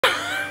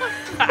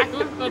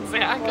time with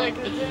Zach. Like,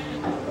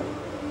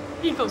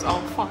 he goes,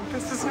 oh fuck,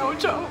 this is no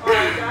joke.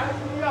 Alright guys,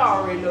 you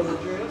already know the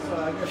drill, so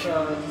I guess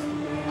just keep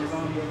your hands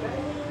on your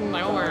back.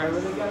 No worries. I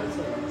really gotta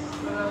say.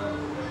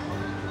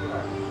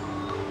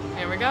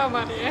 Here we go,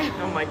 buddy.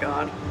 Oh my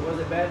god. Was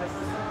it bad the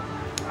first time?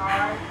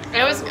 Alright.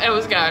 It was good. It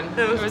was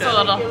good.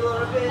 a little.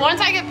 Once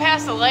I get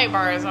past the light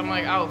bars, I'm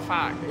like, oh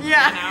fuck.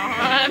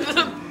 Yeah. You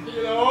know?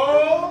 You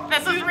know?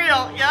 This is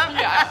real. Yep.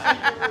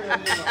 Yeah.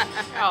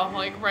 Oh,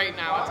 like right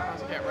now it's about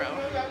to get real.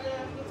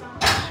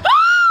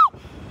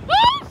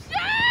 Oh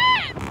shit!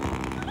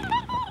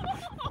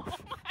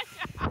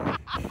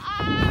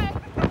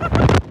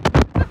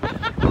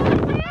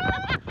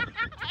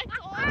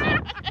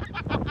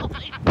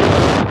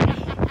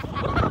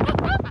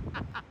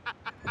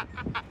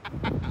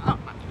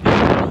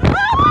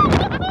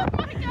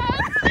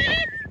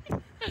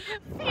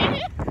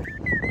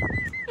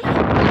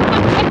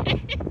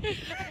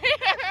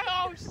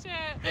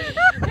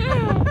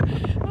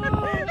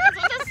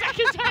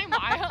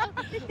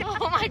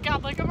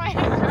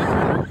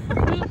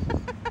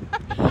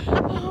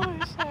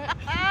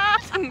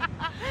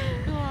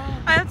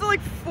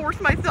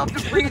 myself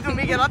to breathe when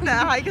we get up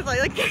that high because I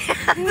like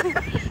can't.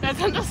 And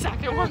then the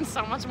second one's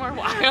so much more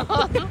wild.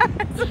 Oh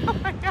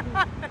my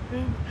god.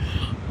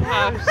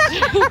 Oh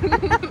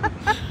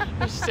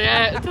shit.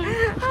 Shit.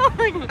 Oh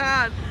my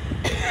god.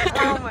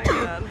 Oh my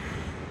god.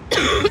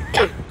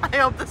 I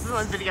hope this is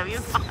on video. You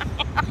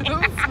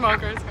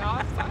Smokers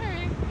go.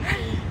 Sorry.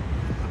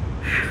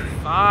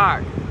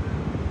 Fuck.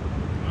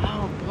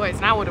 Oh boys,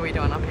 now what are we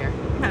doing up here?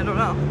 I don't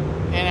know.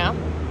 You know?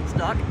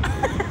 Stuck.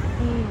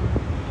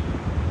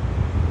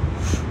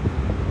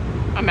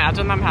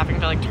 Imagine them having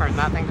to like turn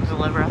that thing to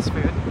deliver us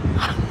food.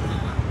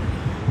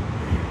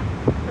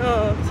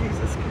 Oh,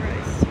 Jesus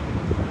Christ.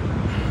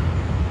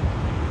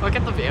 Look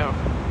at the view.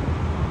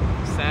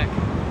 Sick.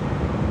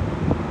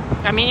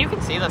 I mean, you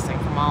can see this thing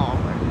from all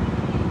over.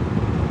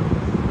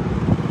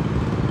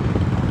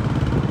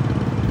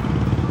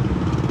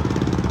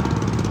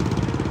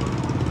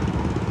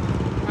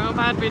 Oh,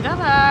 bad we did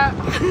it.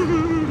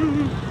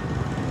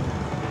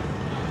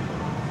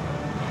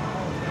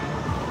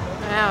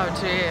 Oh,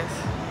 jeez.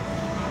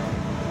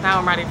 Now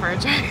I'm ready for a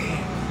drink.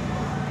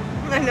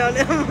 I know,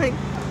 now I'm like...